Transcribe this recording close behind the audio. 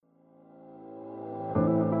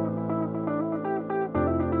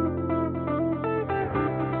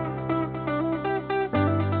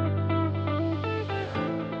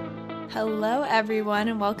Hello, everyone,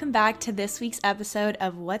 and welcome back to this week's episode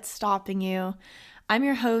of What's Stopping You. I'm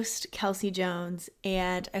your host, Kelsey Jones,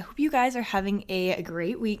 and I hope you guys are having a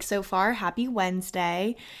great week so far. Happy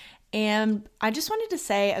Wednesday. And I just wanted to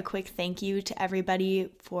say a quick thank you to everybody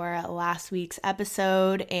for last week's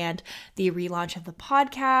episode and the relaunch of the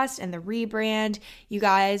podcast and the rebrand. You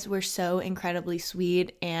guys were so incredibly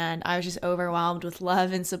sweet, and I was just overwhelmed with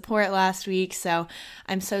love and support last week. So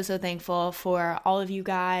I'm so thankful for all of you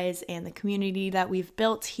guys and the community that we've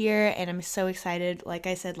built here. And I'm so excited, like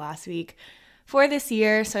I said last week, for this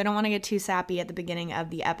year. So I don't want to get too sappy at the beginning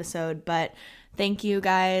of the episode, but thank you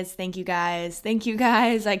guys. Thank you guys. Thank you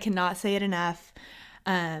guys. I cannot say it enough.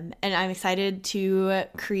 And I'm excited to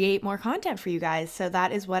create more content for you guys. So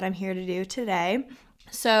that is what I'm here to do today.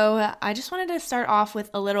 So I just wanted to start off with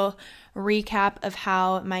a little recap of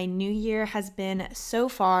how my new year has been so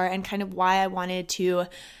far and kind of why I wanted to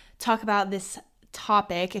talk about this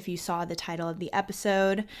topic, if you saw the title of the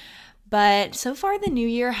episode. But so far, the new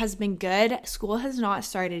year has been good. School has not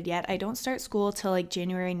started yet. I don't start school till like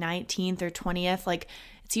January 19th or 20th. Like,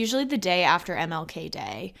 it's usually the day after MLK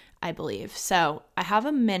Day, I believe. So I have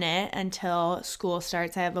a minute until school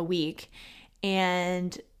starts. I have a week.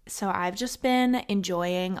 And so I've just been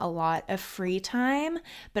enjoying a lot of free time,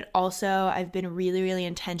 but also I've been really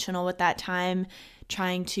intentional with that time,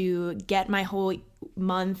 trying to get my whole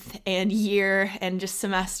month and year and just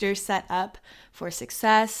semester set up for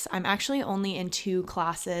success. I'm actually only in 2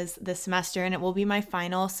 classes this semester, and it will be my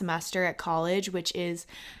final semester at college, which is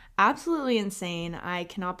absolutely insane. I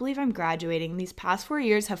cannot believe I'm graduating. These past 4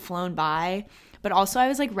 years have flown by, but also I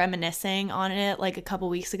was like reminiscing on it like a couple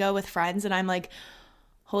weeks ago with friends, and I'm like,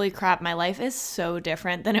 holy crap, my life is so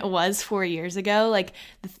different than it was 4 years ago. Like,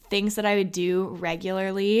 the things that I would do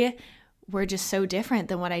regularly were just so different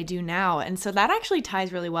than what I do now. And so that actually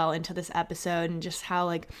ties really well into this episode, and just how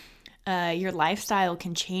like your lifestyle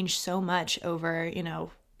can change so much over,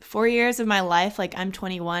 4 years of my life. Like, I'm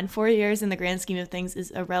 21. 4 years in the grand scheme of things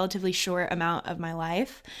is a relatively short amount of my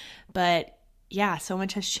life. But yeah, so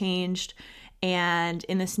much has changed. And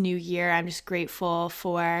in this new year, I'm just grateful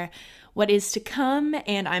for what is to come,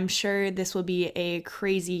 and I'm sure this will be a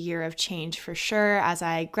crazy year of change for sure as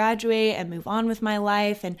I graduate and move on with my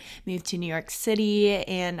life and move to New York City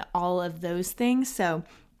and all of those things. So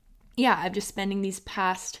yeah, I'm just spending these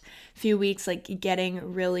past few weeks like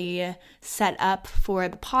getting really set up for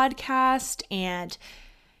the podcast, and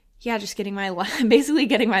yeah, just basically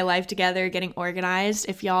getting my life together, getting organized.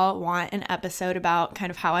 If y'all want an episode about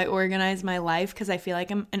kind of how I organize my life, because I feel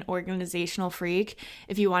like I'm an organizational freak,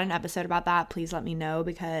 if you want an episode about that, please let me know,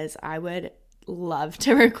 because I would love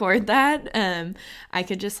to record that. I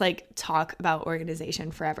could just like talk about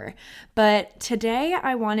organization forever. But today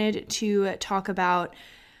I wanted to talk about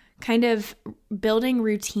kind of building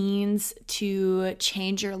routines to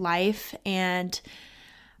change your life. And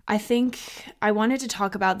I think I wanted to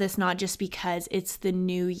talk about this not just because it's the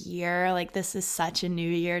new year, like this is such a new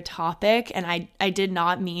year topic, and I did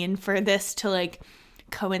not mean for this to like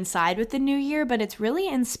coincide with the new year, but it's really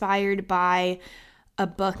inspired by a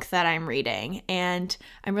book that I'm reading, and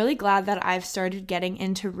I'm really glad that I've started getting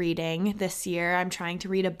into reading this year. I'm trying to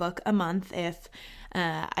read a book a month. If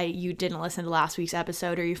you didn't listen to last week's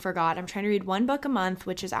episode or you forgot, I'm trying to read 1 book a month,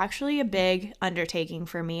 which is actually a big undertaking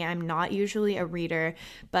for me. I'm not usually a reader,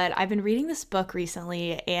 but I've been reading this book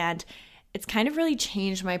recently, and it's kind of really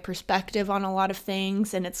changed my perspective on a lot of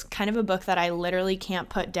things, and it's kind of a book that I literally can't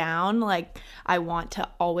put down. Like, I want to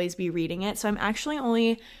always be reading it. So I'm actually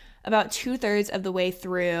only about 2/3 of the way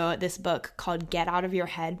through this book called Get Out of Your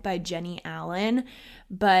Head by Jenny Allen,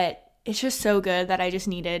 but it's just so good that I just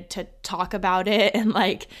needed to talk about it and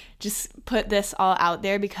like just put this all out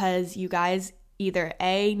there, because you guys either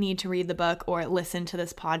A, need to read the book or listen to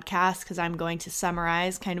this podcast, because I'm going to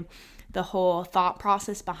summarize kind of the whole thought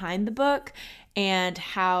process behind the book and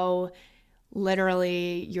how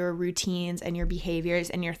literally your routines and your behaviors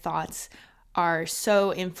and your thoughts are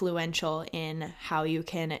so influential in how you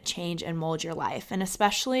can change and mold your life. And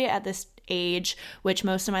especially at this age, which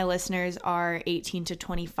most of my listeners are 18 to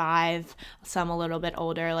 25, some a little bit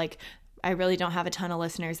older. Like, I really don't have a ton of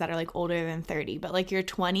listeners that are like older than 30, but like your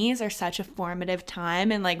 20s are such a formative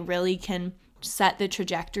time and like really can set the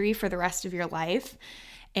trajectory for the rest of your life.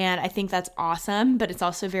 And I think that's awesome, but it's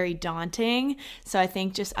also very daunting. So I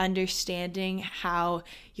think just understanding how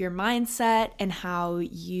your mindset and how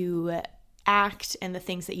you act and the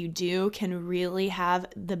things that you do can really have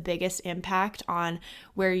the biggest impact on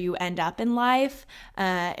where you end up in life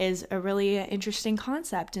is a really interesting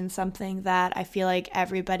concept and something that I feel like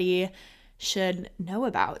everybody should know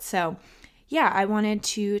about. So yeah, I wanted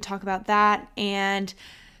to talk about that. And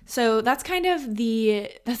so that's kind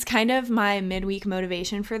of my midweek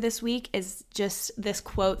motivation for this week, is just this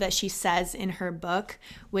quote that she says in her book,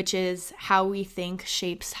 which is how we think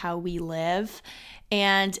shapes how we live.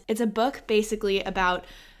 And it's a book basically about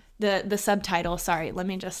the subtitle. Sorry, let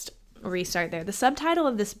me just restart there. The subtitle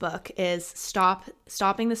of this book is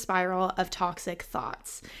Stopping the Spiral of Toxic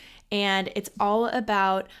Thoughts. And it's all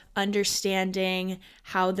about understanding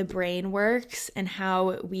how the brain works and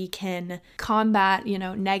how we can combat,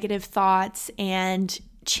 negative thoughts and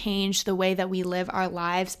change the way that we live our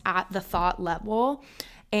lives at the thought level.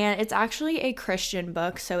 And it's actually a Christian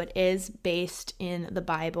book, so it is based in the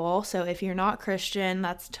Bible. So if you're not Christian,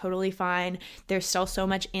 that's totally fine. There's still so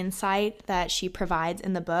much insight that she provides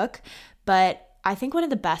in the book. But I think one of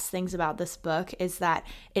the best things about this book is that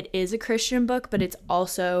it is a Christian book, but it's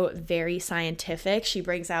also very scientific. She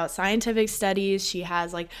brings out scientific studies. She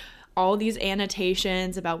has all these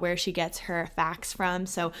annotations about where she gets her facts from.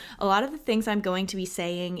 So a lot of the things I'm going to be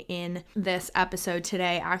saying in this episode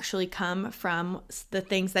today actually come from the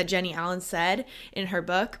things that Jennie Allen said in her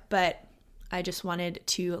book, but I just wanted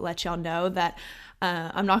to let y'all know that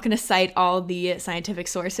I'm not going to cite all the scientific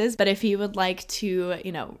sources, but if you would like to,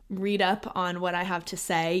 read up on what I have to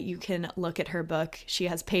say, you can look at her book. She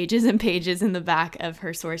has pages and pages in the back of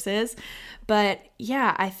her sources. But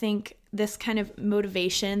yeah, I think this kind of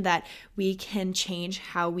motivation that we can change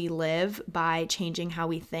how we live by changing how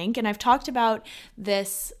we think. And I've talked about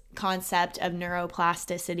this concept of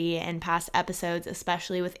neuroplasticity in past episodes,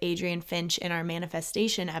 especially with Adrian Finch in our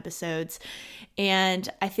manifestation episodes. And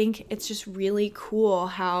I think it's just really cool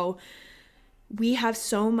how we have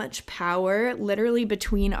so much power literally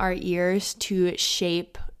between our ears to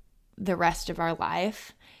shape the rest of our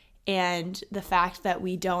life. And the fact that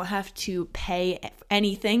we don't have to pay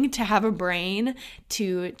anything to have a brain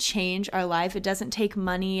to change our life. It doesn't take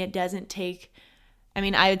money. It doesn't take,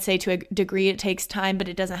 I would say to a degree it takes time, but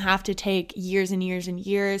it doesn't have to take years and years and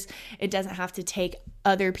years. It doesn't have to take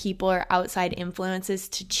other people or outside influences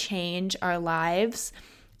to change our lives,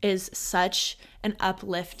 is such an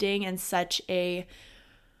uplifting and such a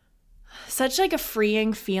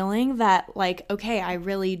freeing feeling that okay, I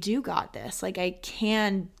really do got this. I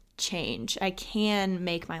can change. I can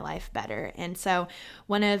make my life better. And so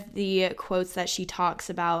one of the quotes that she talks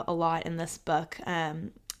about a lot in this book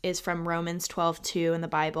is from Romans 12:2 in the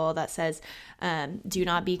Bible that says, do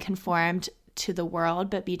not be conformed to the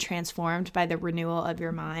world, but be transformed by the renewal of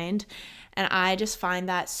your mind. And I just find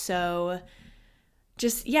that so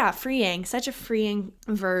freeing, such a freeing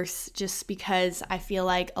verse, just because I feel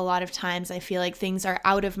like a lot of times I feel like things are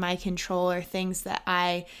out of my control or things that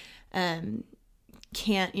I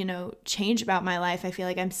can't, change about my life. I feel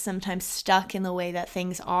like I'm sometimes stuck in the way that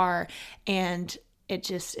things are, and it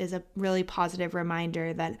just is a really positive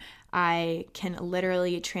reminder that I can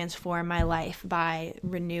literally transform my life by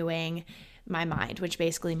renewing my mind, which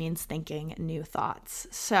basically means thinking new thoughts.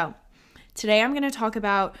 So today I'm going to talk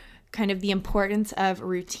about kind of the importance of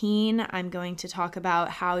routine. I'm going to talk about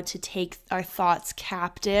how to take our thoughts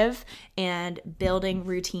captive and building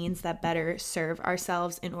routines that better serve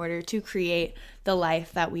ourselves in order to create the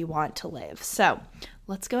life that we want to live. So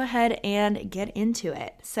let's go ahead and get into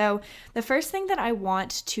it. So the first thing that I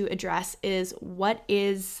want to address is, what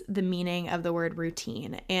is the meaning of the word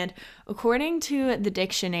routine? And according to the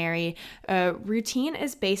dictionary, routine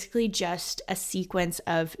is basically just a sequence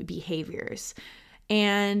of behaviors.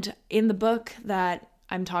 And in the book that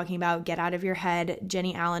I'm talking about, Get Out of Your Head,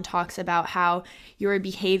 Jennie Allen talks about how your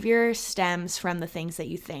behavior stems from the things that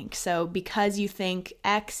you think. So because you think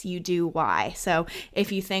X, you do Y. So if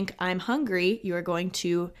you think I'm hungry, you are going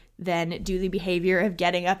to then do the behavior of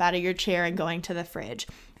getting up out of your chair and going to the fridge.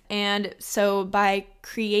 And so by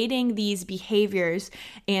creating these behaviors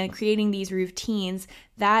and creating these routines,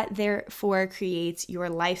 that therefore creates your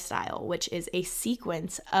lifestyle, which is a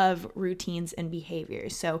sequence of routines and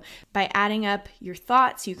behaviors. So by adding up your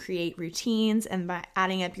thoughts, you create routines, and by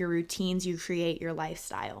adding up your routines, you create your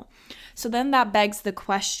lifestyle. So then that begs the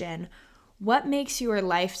question, what makes your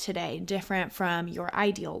life today different from your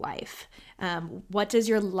ideal life? What does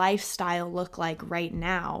your lifestyle look like right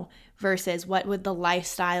now versus what would the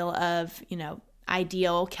lifestyle of,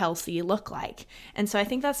 ideal Kelsey look like? And so I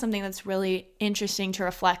think that's something that's really interesting to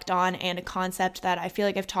reflect on, and a concept that I feel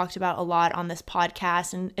like I've talked about a lot on this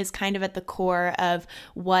podcast, and is kind of at the core of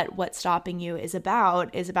what What's Stopping You is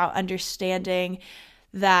about understanding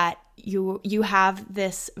that you have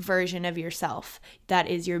this version of yourself that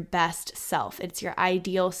is your best self. It's your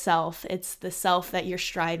ideal self. It's the self that you're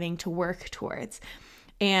striving to work towards.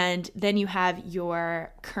 And then you have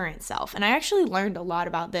your current self. And I actually learned a lot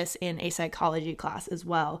about this in a psychology class as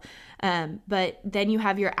well. But then you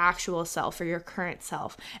have your actual self or your current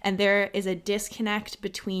self. And there is a disconnect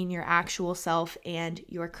between your actual self and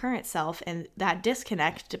your current self. And that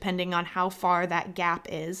disconnect, depending on how far that gap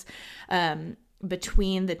is,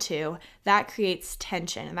 between the two, that creates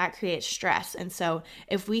tension and that creates stress. And so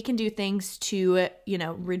if we can do things to,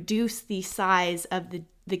 reduce the size of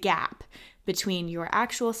the gap between your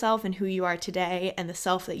actual self and who you are today and the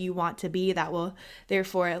self that you want to be, that will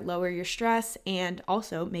therefore lower your stress and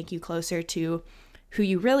also make you closer to who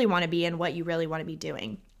you really want to be and what you really want to be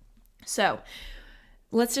doing. So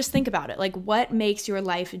let's just think about it. Like, what makes your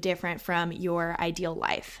life different from your ideal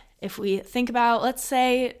life? If we think about, let's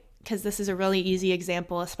say, because this is a really easy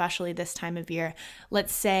example, especially this time of year.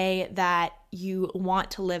 Let's say that you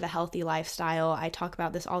want to live a healthy lifestyle. I talk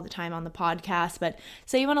about this all the time on the podcast, but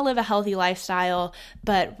say you want to live a healthy lifestyle,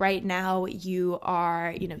 but right now you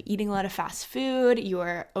are, eating a lot of fast food, you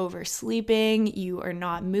are oversleeping, you are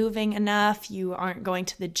not moving enough, you aren't going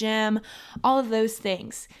to the gym, all of those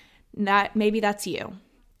things. Maybe that's you.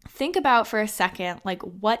 Think about for a second, like,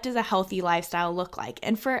 what does a healthy lifestyle look like?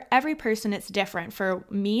 And for every person, it's different. For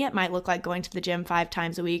me, it might look like going to the gym 5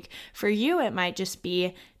 times a week. For you, it might just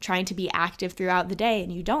be trying to be active throughout the day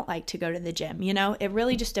and you don't like to go to the gym. It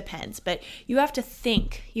really just depends. But you have to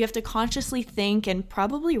think, you have to consciously think and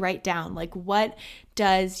probably write down, like, what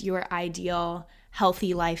does your ideal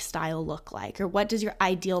healthy lifestyle look like? Or what does your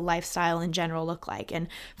ideal lifestyle in general look like? And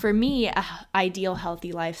for me, an ideal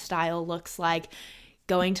healthy lifestyle looks like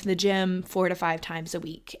going to the gym 4 to 5 times a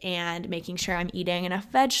week and making sure I'm eating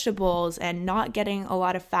enough vegetables and not getting a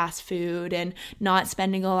lot of fast food and not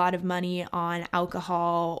spending a lot of money on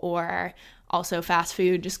alcohol or also fast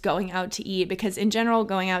food, just going out to eat, because in general,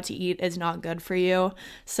 going out to eat is not good for you.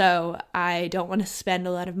 So I don't want to spend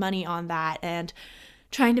a lot of money on that, and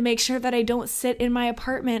trying to make sure that I don't sit in my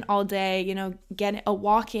apartment all day, get a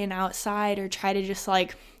walk-in outside, or try to just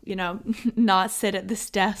not sit at this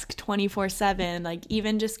desk 24/7. Like,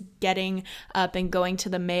 even just getting up and going to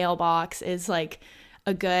the mailbox is like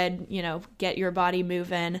a good, get your body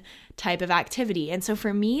moving type of activity. And so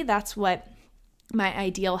for me, that's what my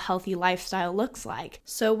ideal healthy lifestyle looks like.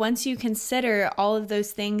 So once you consider all of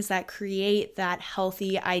those things that create that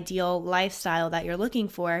healthy ideal lifestyle that you're looking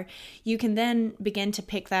for, you can then begin to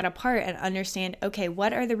pick that apart and understand, okay,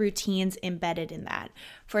 what are the routines embedded in that?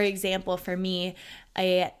 For example, for me,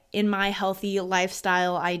 in my healthy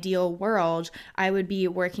lifestyle ideal world, I would be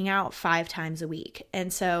working out 5 times a week.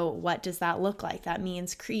 And so what does that look like? That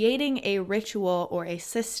means creating a ritual or a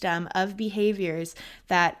system of behaviors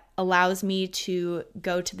that allows me to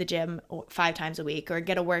go to the gym 5 times a week or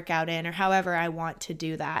get a workout in, or however I want to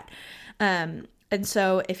do that. And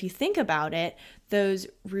so if you think about it, those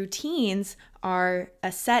routines are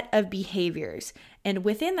a set of behaviors. And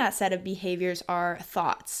within that set of behaviors are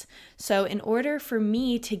thoughts. So in order for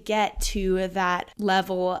me to get to that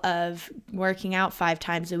level of working out 5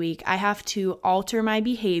 times a week, I have to alter my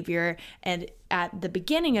behavior. And at the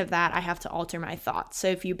beginning of that, I have to alter my thoughts. So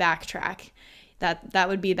if you backtrack, that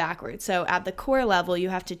would be backwards. So at the core level, you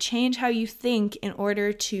have to change how you think in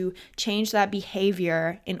order to change that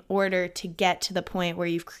behavior in order to get to the point where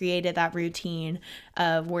you've created that routine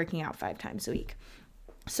of working out 5 times a week.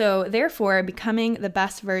 So therefore, becoming the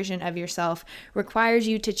best version of yourself requires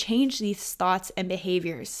you to change these thoughts and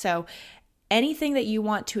behaviors. So anything that you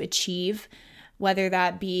want to achieve, whether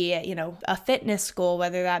that be, a fitness goal,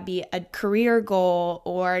 whether that be a career goal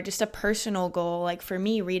or just a personal goal, like for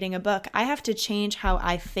me, reading a book, I have to change how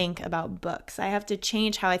I think about books. I have to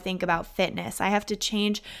change how I think about fitness. I have to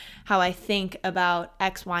change how I think about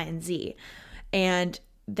X, Y, and Z. And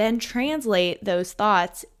then translate those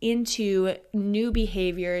thoughts into new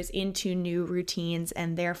behaviors, into new routines,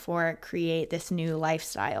 and therefore create this new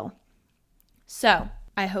lifestyle. So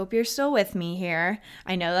I hope you're still with me here.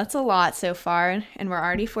 I know that's a lot so far, and we're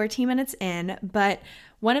already 14 minutes in, but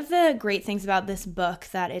one of the great things about this book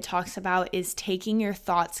that it talks about is taking your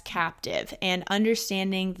thoughts captive and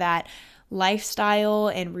understanding that lifestyle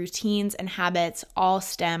and routines and habits all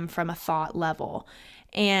stem from a thought level.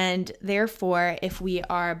 And therefore, if we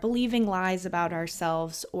are believing lies about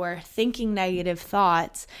ourselves or thinking negative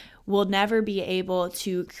thoughts, we'll never be able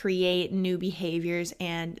to create new behaviors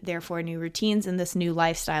and therefore new routines in this new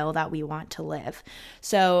lifestyle that we want to live.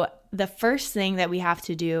 So the first thing that we have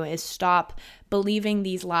to do is stop believing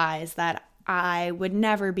these lies that I would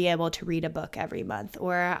never be able to read a book every month,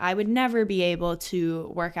 or I would never be able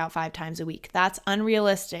to work out 5 times a week. That's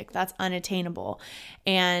unrealistic. That's unattainable.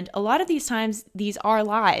 And a lot of these times, these are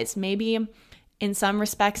lies. Maybe in some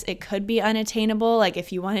respects, it could be unattainable. Like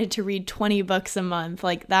if you wanted to read 20 books a month,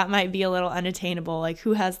 like that might be a little unattainable. Like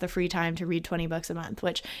who has the free time to read 20 books a month?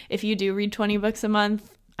 Which if you do read 20 books a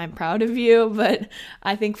month, I'm proud of you, but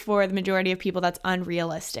I think for the majority of people, that's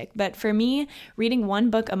unrealistic. But for me, reading 1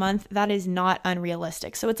 book a month, that is not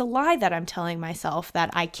unrealistic. So it's a lie that I'm telling myself that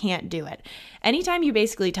I can't do it. Anytime you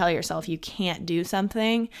basically tell yourself you can't do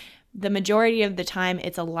something, the majority of the time,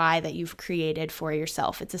 it's a lie that you've created for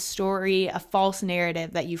yourself. It's a story, a false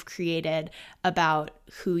narrative that you've created about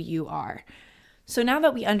who you are. So now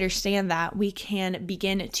that we understand that, we can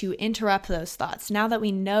begin to interrupt those thoughts. Now that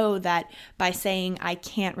we know that by saying, I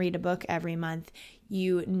can't read a book every month,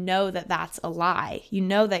 you know that that's a lie. You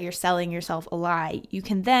know that you're selling yourself a lie. You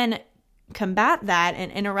can then combat that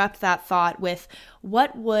and interrupt that thought with,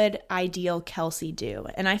 what would ideal Kelsey do?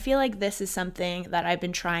 And I feel like this is something that I've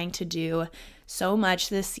been trying to do so much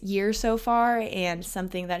this year so far, and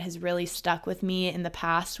something that has really stuck with me in the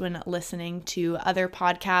past when listening to other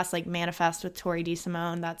podcasts like Manifest with Tori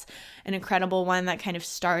DeSimone. That's an incredible one that kind of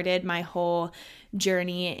started my whole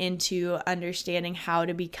journey into understanding how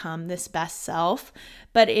to become this best self.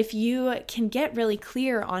 But if you can get really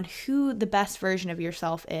clear on who the best version of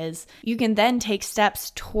yourself is, you can then take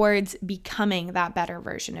steps towards becoming that better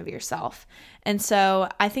version of yourself. And so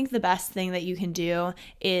I think the best thing that you can do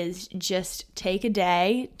is just take a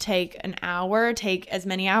day, take an hour, take as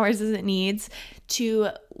many hours as it needs to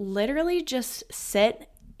literally just sit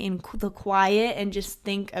in the quiet and just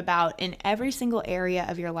think about, in every single area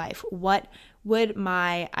of your life, what would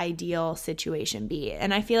my ideal situation be?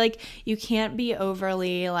 And I feel like you can't be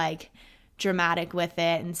overly dramatic with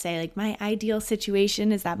it and say my ideal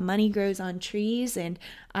situation is that money grows on trees and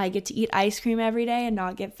I get to eat ice cream every day and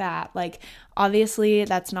not get fat. Obviously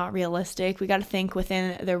that's not realistic. We got to think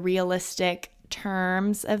within the realistic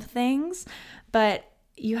terms of things, but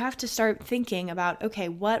you have to start thinking about, okay,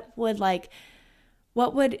 what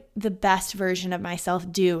would the best version of myself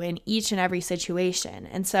do in each and every situation?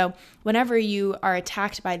 And so whenever you are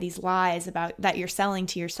attacked by these lies about that you're selling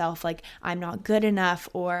to yourself, I'm not good enough,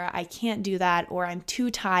 or I can't do that, or I'm too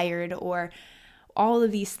tired, or all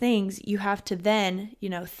of these things, you have to then,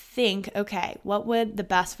 think, okay, what would the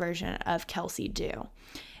best version of Kelsey do?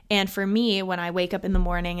 And for me, when I wake up in the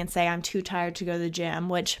morning and say I'm too tired to go to the gym,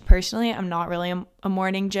 which personally, I'm not really a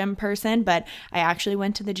morning gym person, but I actually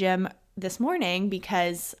went to the gym this morning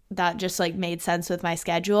because that just made sense with my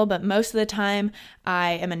schedule. But most of the time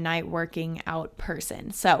I am a night working out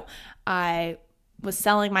person. So I was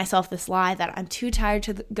selling myself this lie that I'm too tired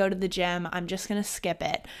to go to the gym. I'm just going to skip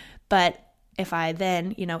it. But if I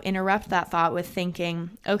then, interrupt that thought with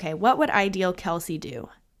thinking, okay, what would ideal Kelsey do?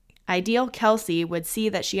 Ideal Kelsey would see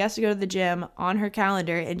that she has to go to the gym on her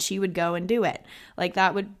calendar and she would go and do it.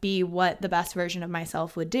 That would be what the best version of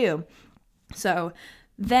myself would do. So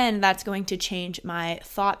then that's going to change my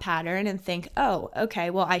thought pattern and think, oh,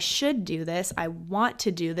 okay, well, I should do this. I want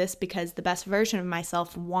to do this because the best version of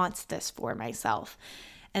myself wants this for myself.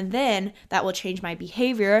 And then that will change my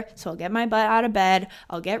behavior. So I'll get my butt out of bed,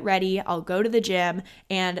 I'll get ready, I'll go to the gym,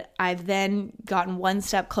 and I've then gotten one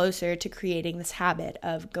step closer to creating this habit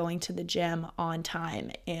of going to the gym on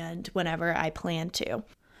time and whenever I plan to.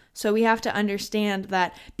 So we have to understand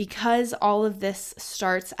that because all of this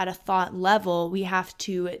starts at a thought level, we have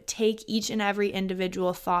to take each and every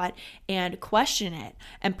individual thought and question it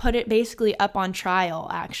and put it basically up on trial.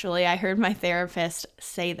 Actually, I heard my therapist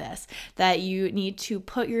say this, that you need to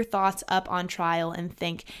put your thoughts up on trial and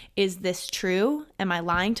think, is this true? Am I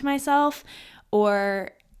lying to myself?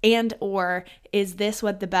 Or is this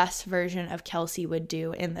what the best version of Kelsey would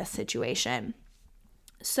do in this situation?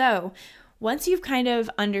 So once you've kind of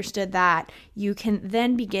understood that, you can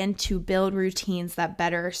then begin to build routines that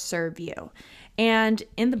better serve you. And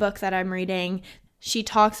in the book that I'm reading, she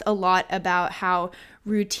talks a lot about how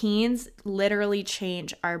routines literally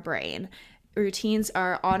change our brain. Routines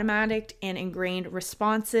are automatic and ingrained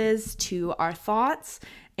responses to our thoughts,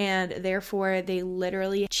 and therefore they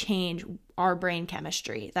literally change our brain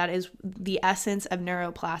chemistry. That is the essence of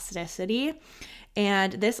neuroplasticity.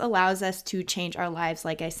 And this allows us to change our lives,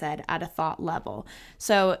 like I said, at a thought level.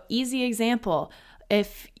 So, easy example,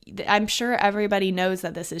 if I'm sure everybody knows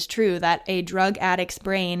that this is true, that a drug addict's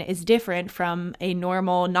brain is different from a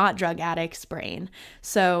normal, not drug addict's brain.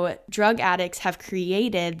 So drug addicts have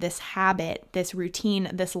created this habit, this routine,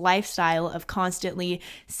 this lifestyle of constantly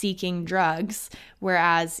seeking drugs.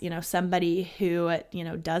 Whereas, somebody who,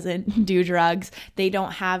 doesn't do drugs, they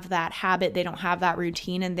don't have that habit, they don't have that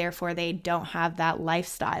routine, and therefore they don't have that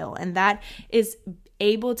lifestyle. And that is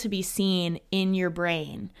able to be seen in your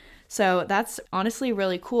brain. So that's honestly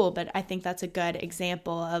really cool, but I think that's a good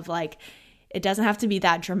example of it doesn't have to be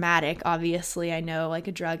that dramatic. Obviously, I know a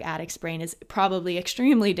drug addict's brain is probably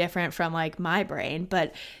extremely different from my brain,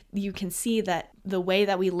 but you can see that the way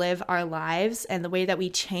that we live our lives and the way that we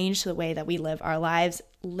change the way that we live our lives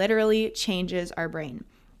literally changes our brain.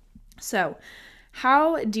 So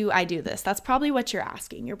how do I do this? That's probably what you're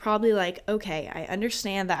asking. You're probably like, okay, I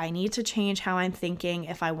understand that I need to change how I'm thinking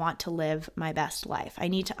if I want to live my best life. I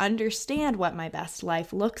need to understand what my best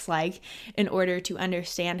life looks like in order to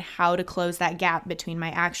understand how to close that gap between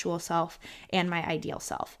my actual self and my ideal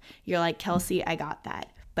self. You're like, Kelsey, I got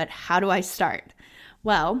that. But how do I start?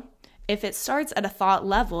 Well, if it starts at a thought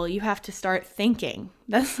level, you have to start thinking.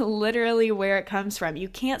 That's literally where it comes from. You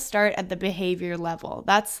can't start at the behavior level.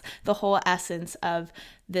 That's the whole essence of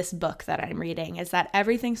this book that I'm reading, is that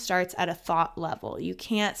everything starts at a thought level. You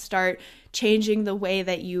can't start changing the way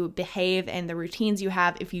that you behave and the routines you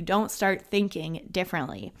have if you don't start thinking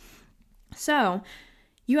differently. So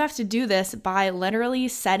you have to do this by literally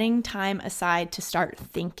setting time aside to start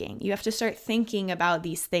thinking. You have to start thinking about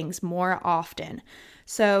these things more often.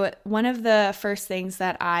 So one of the first things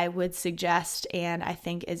that I would suggest, and I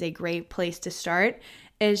think is a great place to start,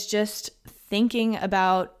 is just thinking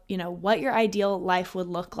about, what your ideal life would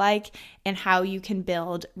look like and how you can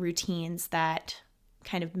build routines that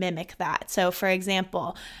kind of mimic that. So for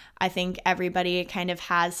example, I think everybody kind of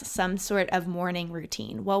has some sort of morning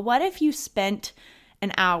routine. Well, what if you spent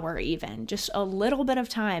an hour, even just a little bit of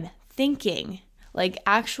time thinking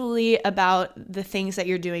actually about the things that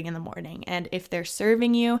you're doing in the morning, and if they're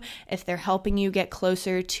serving you, if they're helping you get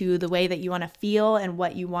closer to the way that you want to feel and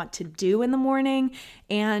what you want to do in the morning,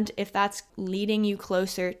 and if that's leading you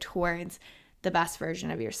closer towards the best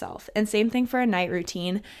version of yourself. And same thing for a night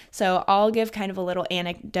routine. So I'll give kind of a little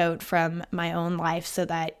anecdote from my own life so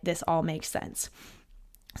that this all makes sense.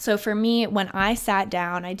 So for me, when I sat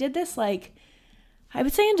down, I did this I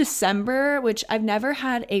would say in December, which I've never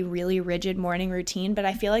had a really rigid morning routine, but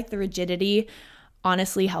I feel like the rigidity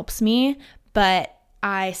honestly helps me. But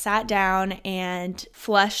I sat down and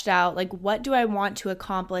fleshed out, what do I want to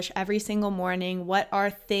accomplish every single morning? What are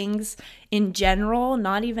things in general,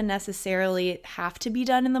 not even necessarily have to be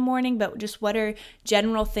done in the morning, but just what are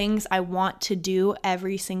general things I want to do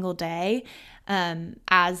every single day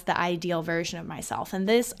as the ideal version of myself? And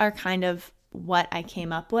these are kind of what I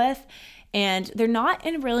came up with. And they're not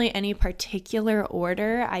in really any particular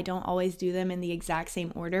order. I don't always do them in the exact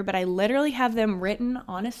same order, but I literally have them written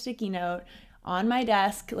on a sticky note on my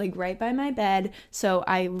desk, right by my bed. So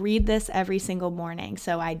I read this every single morning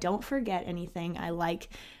so I don't forget anything. I like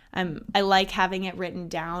having it written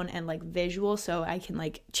down and visual so I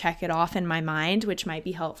can check it off in my mind, which might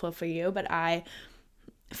be helpful for you. But I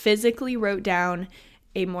physically wrote down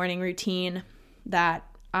a morning routine that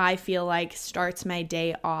I feel starts my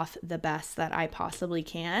day off the best that I possibly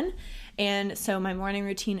can. And so my morning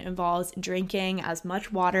routine involves drinking as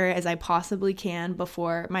much water as I possibly can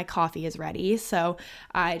before my coffee is ready. So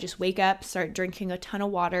I just wake up, start drinking a ton of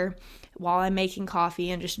water while I'm making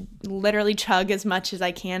coffee, and just literally chug as much as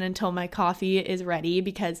I can until my coffee is ready,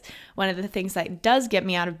 because one of the things that does get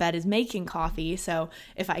me out of bed is making coffee. So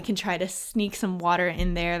if I can try to sneak some water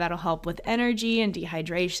in there, that'll help with energy and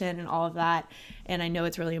dehydration and all of that. And I know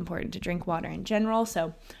it's really important to drink water in general.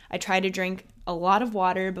 So I try to drink a lot of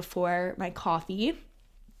water before my coffee.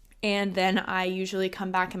 And then I usually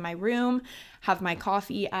come back in my room, have my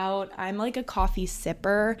coffee out. I'm a coffee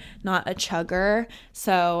sipper, not a chugger.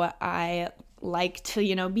 So I like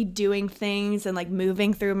to, be doing things and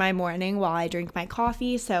moving through my morning while I drink my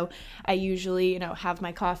coffee. So I usually, have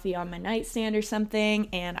my coffee on my nightstand or something,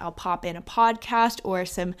 and I'll pop in a podcast or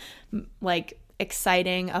some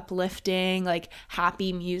exciting, uplifting,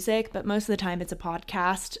 happy music, but most of the time it's a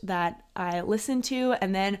podcast that I listen to.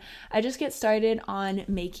 And then I just get started on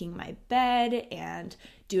making my bed and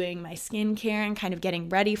doing my skincare and kind of getting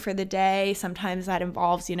ready for the day. Sometimes that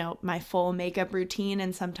involves, my full makeup routine,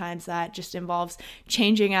 and sometimes that just involves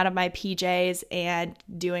changing out of my PJs and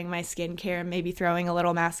doing my skincare and maybe throwing a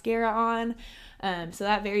little mascara on. So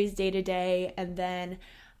that varies day to day. And then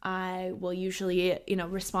I will usually,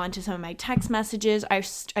 respond to some of my text messages.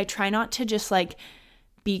 I try not to just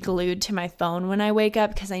be glued to my phone when I wake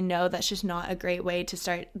up, because I know that's just not a great way to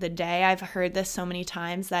start the day. I've heard this so many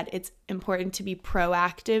times that it's important to be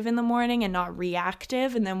proactive in the morning and not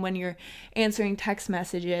reactive. And then when you're answering text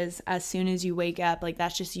messages as soon as you wake up, like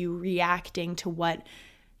that's just you reacting to what,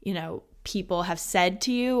 you know, people have said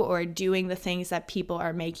to you, or doing the things that people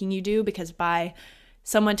are making you do, because by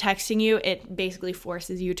someone texting you, it basically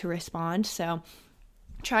forces you to respond. So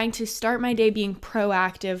trying to start my day being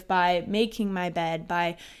proactive by making my bed,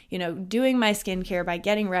 by, you know, doing my skincare, by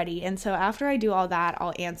getting ready. And so after I do all that,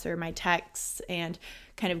 I'll answer my texts and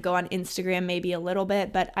kind of go on Instagram maybe a little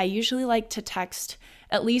bit. But I usually like to text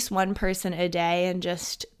at least one person a day and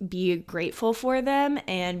just be grateful for them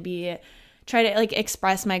and try to like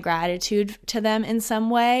express my gratitude to them in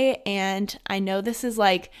some way. And I know this is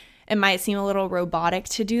like, it might seem a little robotic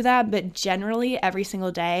to do that, but generally every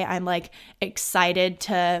single day I'm like excited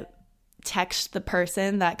to text the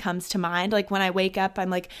person that comes to mind. Like when I wake up, I'm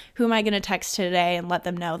like, who am I going to text today and let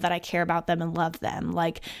them know that I care about them and love them?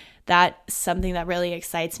 Like that's something that really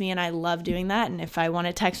excites me, and I love doing that. And if I want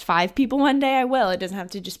to text 5 people one day, I will. It doesn't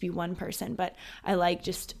have to just be one person, but I like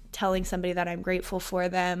just telling somebody that I'm grateful for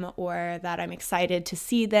them, or that I'm excited to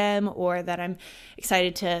see them, or that I'm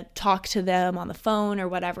excited to talk to them on the phone, or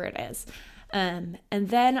whatever it is. And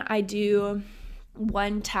then I do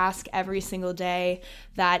one task every single day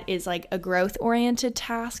that is like a growth-oriented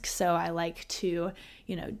task. So I like to,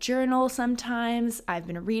 you know, journal sometimes. I've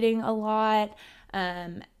been reading a lot,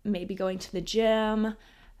 maybe going to the gym,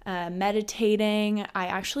 meditating. I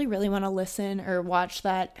actually really want to listen or watch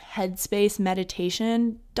that Headspace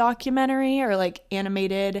meditation documentary, or like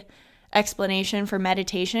animated explanation for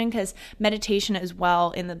meditation, because meditation as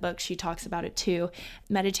well, in the book she talks about it too.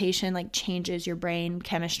 Meditation like changes your brain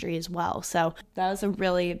chemistry as well. So that was a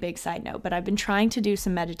really big side note, but I've been trying to do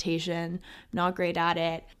some meditation. Not great at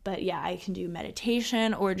it, but yeah, I can do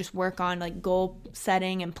meditation, or just work on like goal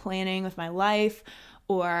setting and planning with my life,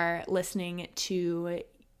 or listening to,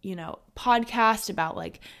 you know, podcasts about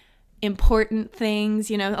like important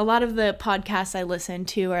things. You know, a lot of the podcasts I listen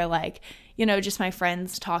to are like, you know, just my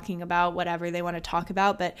friends talking about whatever they want to talk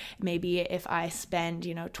about. But maybe if I spend,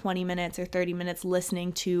 you know, 20 minutes or 30 minutes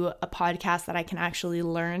listening to a podcast that I can actually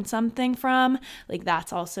learn something from, like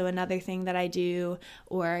that's also another thing that I do.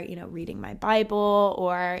 Or, you know, reading my Bible,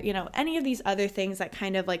 or, you know, any of these other things that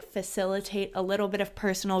kind of like facilitate a little bit of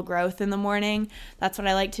personal growth in the morning. That's what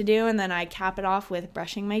I like to do. And then I cap it off with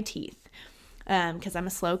brushing my teeth. Because I'm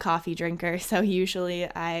a slow coffee drinker, so usually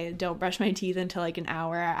I don't brush my teeth until like an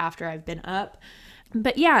hour after I've been up.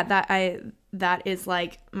 But yeah, that is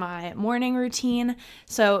like my morning routine.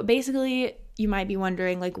 So basically, you might be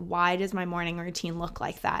wondering, like, why does my morning routine look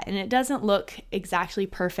like that? And it doesn't look exactly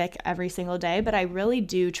perfect every single day, but I really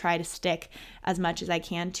do try to stick as much as I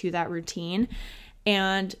can to that routine.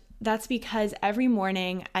 And that's because every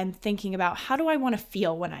morning I'm thinking about, how do I want to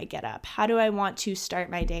feel when I get up? How do I want to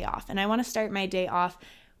start my day off? And I want to start my day off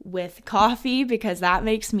with coffee, because that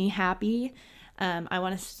makes me happy. I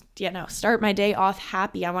want to, start my day off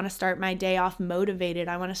happy. I want to start my day off motivated.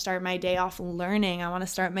 I want to start my day off learning. I want to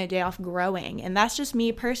start my day off growing. And that's just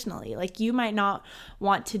me personally. Like, you might not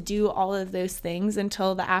want to do all of those things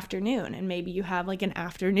until the afternoon. And maybe you have like an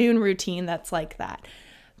afternoon routine that's like that.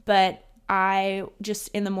 But I just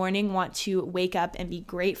in the morning want to wake up and be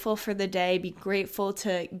grateful for the day, be grateful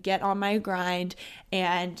to get on my grind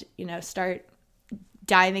and, you know, start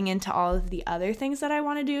diving into all of the other things that I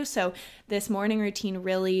want to do. So this morning routine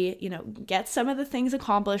really, you know, gets some of the things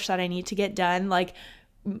accomplished that I need to get done, like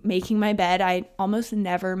making my bed. I almost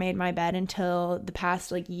never made my bed until the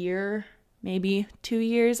past like year, maybe 2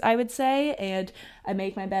 years, I would say. And I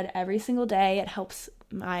make my bed every single day. It helps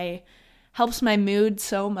my mood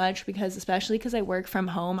so much, because especially because I work from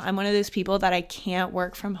home, I'm one of those people that I can't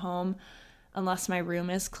work from home unless my room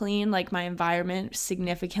is clean. Like, my environment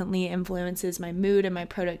significantly influences my mood and my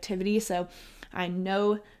productivity. So I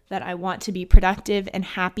know that I want to be productive and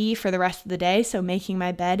happy for the rest of the day. So making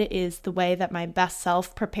my bed is the way that my best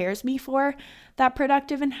self prepares me for that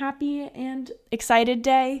productive and happy and excited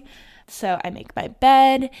day. So I make my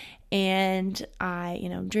bed and I,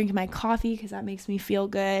 drink my coffee because that makes me feel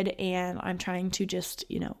good. And I'm trying to just,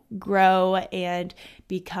 grow and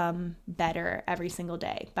become better every single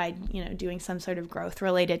day by, doing some sort of growth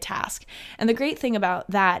related task. And the great thing about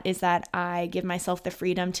that is that I give myself the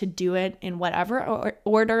freedom to do it in whatever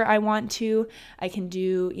order I want to. I can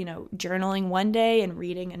do, journaling one day and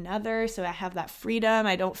reading another. So I have that freedom.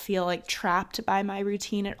 I don't feel like trapped by my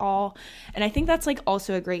routine at all. And I think that's like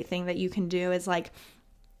also a great thing that you can do is like,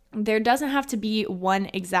 there doesn't have to be one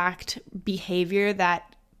exact behavior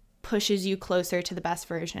that pushes you closer to the best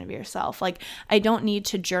version of yourself. Like, I don't need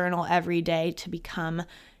to journal every day to become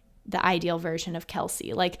the ideal version of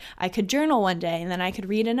Kelsey. Like, I could journal one day and then I could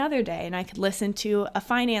read another day, and I could listen to a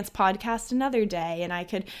finance podcast another day, and I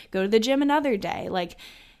could go to the gym another day. Like,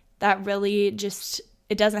 that really just,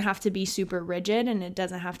 it doesn't have to be super rigid, and it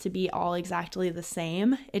doesn't have to be all exactly the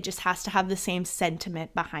same. It just has to have the same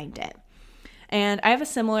sentiment behind it. And I have a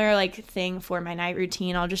similar thing for my night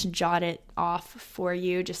routine. I'll just jot it off for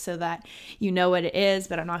you just so that you know what it is,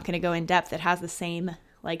 but I'm not going to go in depth. It has the same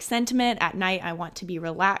sentiment. At night, I want to be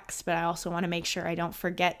relaxed, but I also want to make sure I don't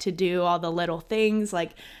forget to do all the little things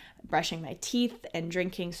like brushing my teeth and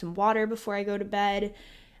drinking some water before I go to bed,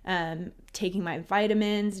 taking my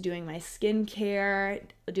vitamins, doing my skincare,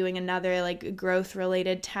 doing another growth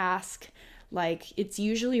related task. It's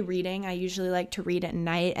usually reading. I usually like to read at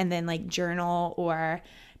night and then journal or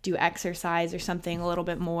do exercise or something a little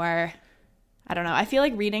bit more, I don't know. I feel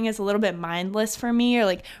like reading is a little bit mindless for me,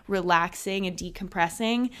 or relaxing and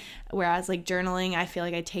decompressing. Whereas journaling, I feel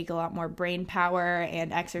like I take a lot more brain power,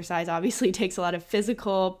 and exercise obviously takes a lot of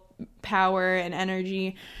physical power and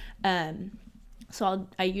energy. So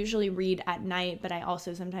I usually read at night, but I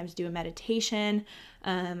also sometimes do a meditation.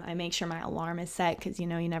 I make sure my alarm is set because, you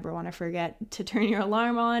never want to forget to turn your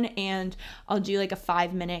alarm on. And I'll do a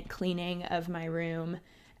 5-minute cleaning of my room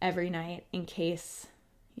every night in case,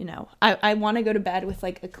 I want to go to bed with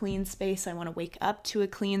a clean space. I want to wake up to a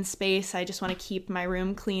clean space. I just want to keep my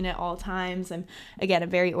room clean at all times. I'm, again, a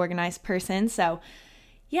very organized person. So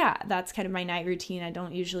yeah, that's kind of my night routine. I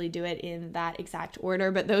don't usually do it in that exact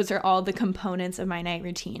order, but those are all the components of my night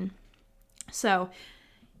routine. So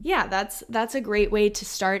yeah, that's a great way to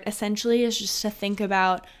start, essentially, is just to think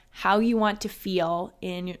about how you want to feel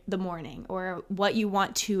in the morning or what you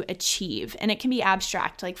want to achieve. And it can be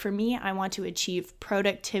abstract. For me, I want to achieve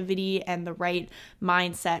productivity and the right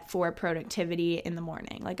mindset for productivity in the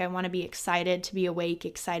morning. I want to be excited to be awake,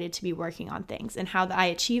 excited to be working on things. And how I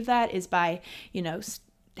achieve that is by,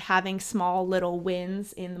 having small little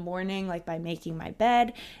wins in the morning, by making my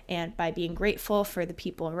bed and by being grateful for the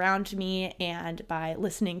people around me and by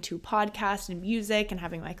listening to podcasts and music and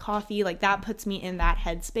having my coffee. That puts me in that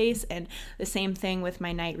headspace. And the same thing with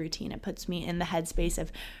my night routine. It puts me in the headspace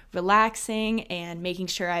of relaxing and making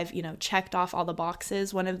sure I've, checked off all the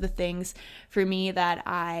boxes. One of the things for me that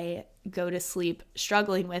I go to sleep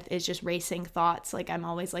struggling with is just racing thoughts. I'm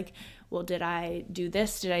always well, did I do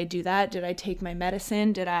this? Did I do that? Did I take my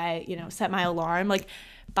medicine? Did I, set my alarm?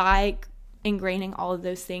 By ingraining all of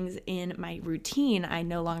those things in my routine, I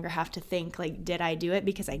no longer have to think did I do it?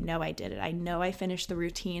 Because I know I did it. I know I finished the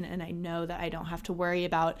routine, and I know that I don't have to worry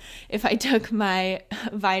about if I took my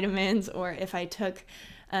vitamins or if I took,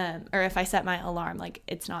 or if I set my alarm.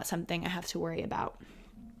 It's not something I have to worry about.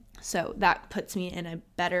 So that puts me in a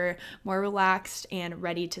better, more relaxed and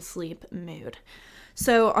ready to sleep mood.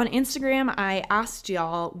 So on Instagram, I asked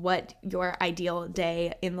y'all what your ideal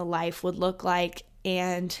day in the life would look like.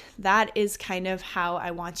 And that is kind of how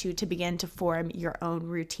I want you to begin to form your own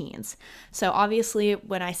routines. So obviously,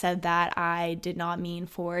 when I said that, I did not mean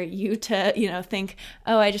for you to, think,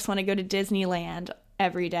 oh, I just want to go to Disneyland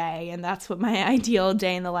every day, and that's what my ideal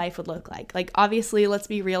day in the life would look like. Obviously, let's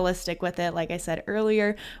be realistic with it. Like I said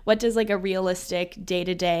earlier, what does a realistic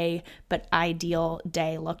day-to-day but ideal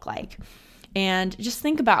day look like? And just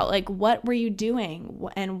think about what were you doing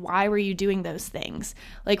and why were you doing those things?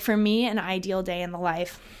 For me, an ideal day in the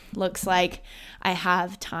life looks like I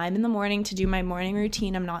have time in the morning to do my morning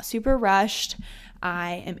routine. I'm not super rushed.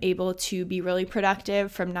 I am able to be really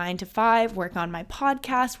productive from 9 to 5, work on my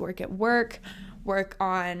podcast, work at work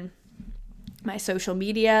on my social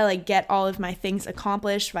media, get all of my things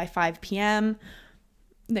accomplished by 5 p.m.,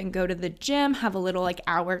 then go to the gym, have a little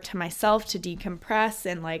hour to myself to decompress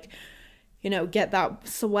and get that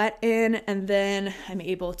sweat in, and then I'm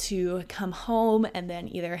able to come home and then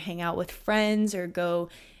either hang out with friends or go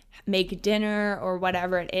make dinner or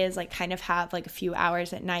whatever it is, kind of have a few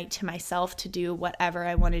hours at night to myself to do whatever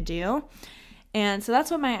I want to do. And so that's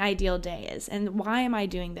what my ideal day is. And why am I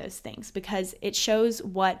doing those things? Because it shows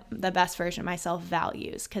what the best version of myself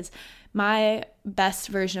values. Because my best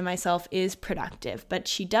version of myself is productive, but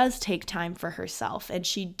she does take time for herself and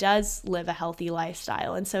she does live a healthy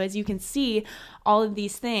lifestyle. And so as you can see, all of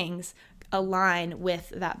these things align with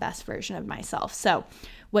that best version of myself. So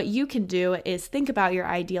what you can do is think about your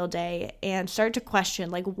ideal day and start to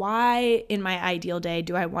question, why in my ideal day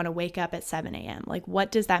do I want to wake up at 7 a.m.?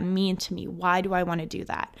 What does that mean to me? Why do I want to do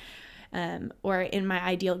that? Or in my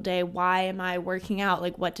ideal day, why am I working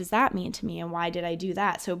out? What does that mean to me? And why did I do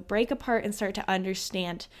that? So break apart and start to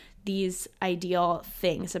understand these ideal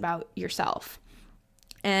things about yourself.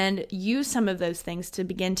 and use some of those things to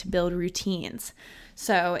begin to build routines.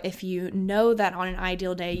 So if you know that on an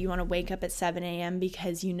ideal day you want to wake up at 7 a.m.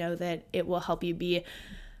 because you know that it will help you be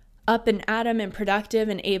up and at 'em and productive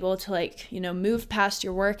and able to move past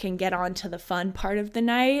your work and get on to the fun part of the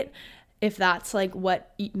night, if that's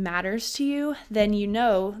what matters to you, then you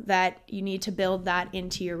know that you need to build that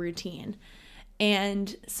into your routine.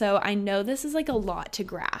 And so I know this is a lot to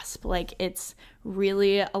grasp. It's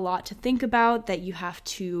really a lot to think about, that you have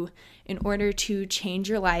to, in order to change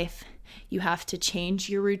your life, you have to change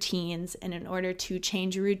your routines. And in order to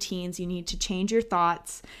change your routines, you need to change your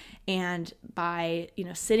thoughts. And by,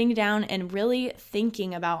 sitting down and really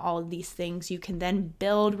thinking about all of these things, you can then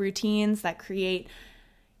build routines that create,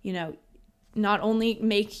 not only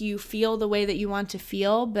make you feel the way that you want to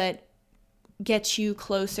feel, but get you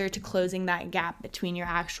closer to closing that gap between your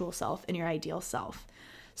actual self and your ideal self.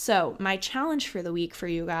 So my challenge for the week for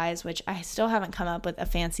you guys, which I still haven't come up with a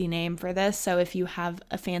fancy name for this, so if you have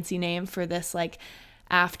a fancy name for this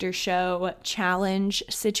after show challenge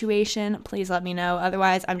situation, please let me know.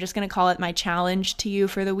 Otherwise, I'm just going to call it my challenge to you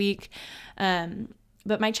for the week.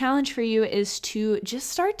 But my challenge for you is to just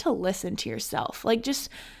start to listen to yourself. Just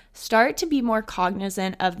start to be more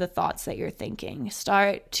cognizant of the thoughts that you're thinking.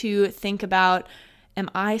 Start to think about, am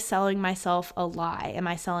I selling myself a lie? Am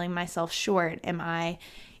I selling myself short? Am I,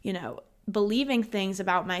 believing things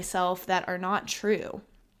about myself that are not true?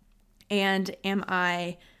 And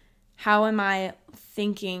how am I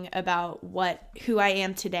thinking about who I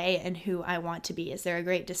am today and who I want to be? Is there a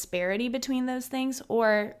great disparity between those things,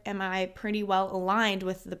 or am I pretty well aligned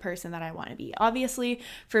with the person that I want to be? Obviously,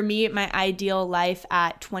 for me, my ideal life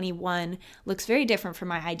at 21 looks very different from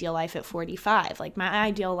my ideal life at 45. My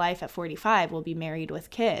ideal life at 45 will be married with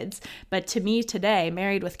kids, but to me today,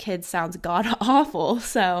 married with kids sounds god awful.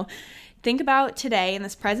 So think about today in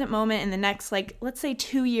this present moment in the next, let's say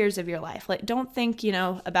 2 years of your life. Don't think,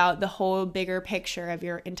 about the whole bigger picture of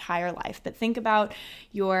your entire life, but think about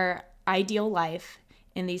your ideal life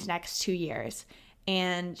in these next 2 years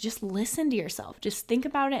and just listen to yourself. Just think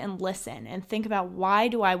about it and listen and think about, why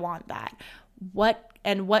do I want that? What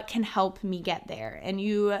can help me get there? And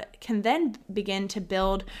you can then begin to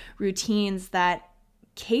build routines that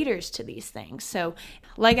caters to these things. So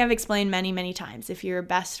like I've explained many, many times, if your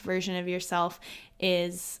best version of yourself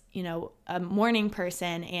is, a morning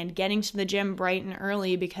person and getting to the gym bright and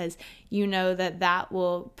early because you know that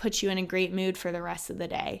will put you in a great mood for the rest of the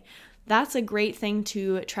day, that's a great thing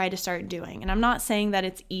to try to start doing. And I'm not saying that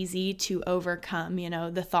it's easy to overcome,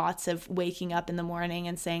 the thoughts of waking up in the morning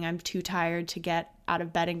and saying I'm too tired to get out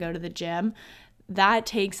of bed and go to the gym. That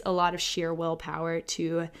takes a lot of sheer willpower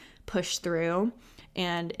to push through.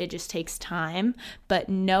 And it just takes time. But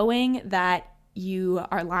knowing that you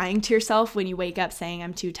are lying to yourself when you wake up saying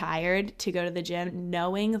I'm too tired to go to the gym,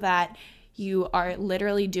 knowing that you are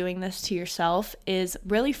literally doing this to yourself is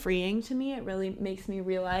really freeing to me. It really makes me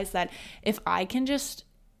realize that if I can just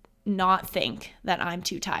not think that I'm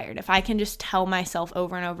too tired, if I can just tell myself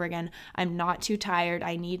over and over again, I'm not too tired,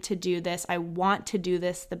 I need to do this, I want to do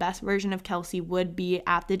this, the best version of Kelsey would be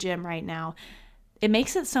at the gym right now, it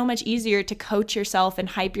makes it so much easier to coach yourself and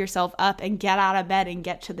hype yourself up and get out of bed and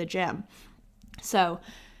get to the gym. So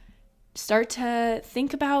start to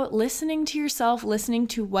think about listening to yourself, listening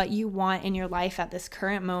to what you want in your life at this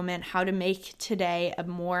current moment, how to make today a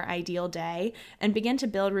more ideal day, and begin to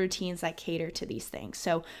build routines that cater to these things.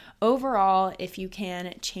 So overall, if you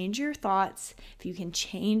can change your thoughts, if you can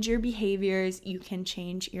change your behaviors, you can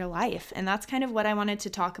change your life. And that's kind of what I wanted to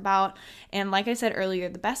talk about. And like I said earlier,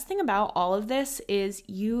 the best thing about all of this is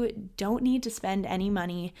you don't need to spend any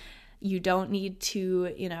money. You don't need to,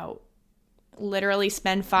 literally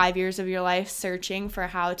spend 5 years of your life searching for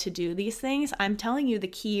how to do these things. I'm telling you the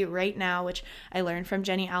key right now, which I learned from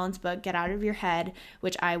Jenny Allen's book, Get Out of Your Head,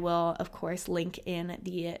 which I will, of course, link in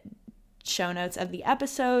the show notes of the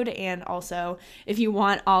episode. And also, if you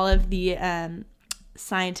want all of the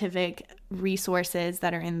scientific resources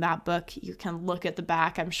that are in that book, you can look at the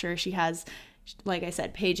back. I'm sure she has, like I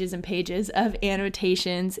said, pages and pages of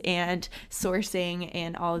annotations and sourcing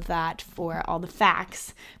and all of that for all the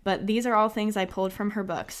facts. But these are all things I pulled from her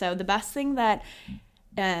book. So the best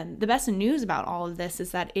news about all of this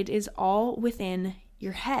is that it is all within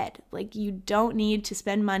your head. You don't need to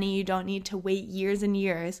spend money. You don't need to wait years and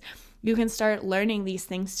years. You can start learning these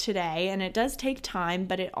things today. And it does take time,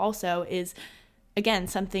 but it also is, again,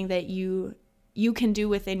 something that you can do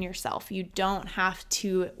within yourself. You don't have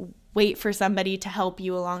to wait for somebody to help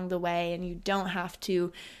you along the way, and you don't have to,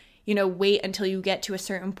 wait until you get to a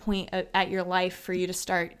certain point at your life for you to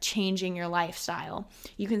start changing your lifestyle.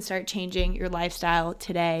 You can start changing your lifestyle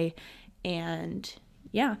today, and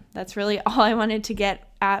yeah, that's really all I wanted to get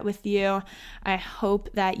at with you. I hope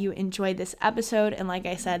that you enjoyed this episode. And like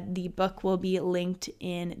I said, the book will be linked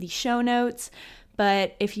in the show notes.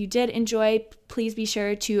 But if you did enjoy, please be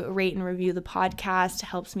sure to rate and review the podcast. It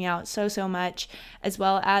helps me out so much, as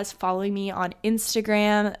well as following me on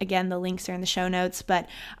Instagram. Again, the links are in the show notes, but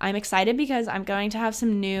I'm excited because I'm going to have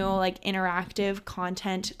some new interactive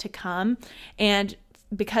content to come. And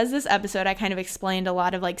because this episode, I kind of explained a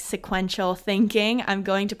lot of sequential thinking, I'm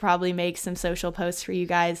going to probably make some social posts for you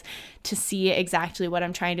guys to see exactly what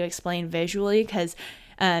I'm trying to explain visually, because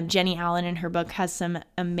Jenny Allen in her book has some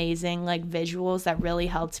amazing visuals that really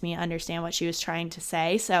helped me understand what she was trying to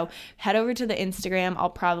say. So head over to the Instagram.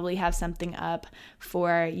 I'll probably have something up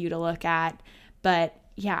for you to look at. But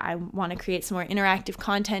yeah, I want to create some more interactive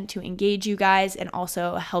content to engage you guys and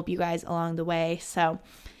also help you guys along the way. So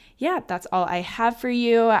yeah, that's all I have for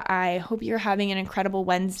you. I hope you're having an incredible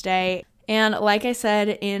Wednesday. And like I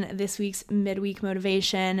said in this week's midweek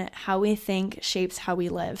motivation, how we think shapes how we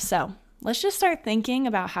live. So let's just start thinking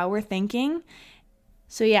about how we're thinking.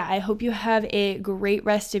 So yeah, I hope you have a great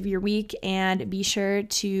rest of your week, and be sure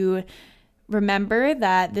to remember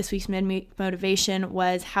that this week's midweek motivation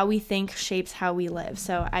was how we think shapes how we live.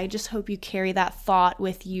 So I just hope you carry that thought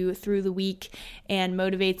with you through the week and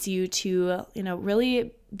motivates you to,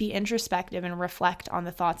 really be introspective and reflect on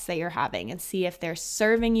the thoughts that you're having and see if they're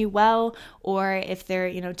serving you well or if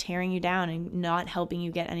they're, tearing you down and not helping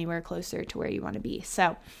you get anywhere closer to where you want to be.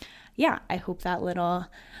 So yeah, I hope that little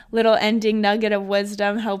ending nugget of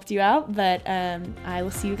wisdom helped you out, but I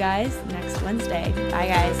will see you guys next Wednesday. Bye,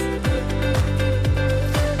 guys.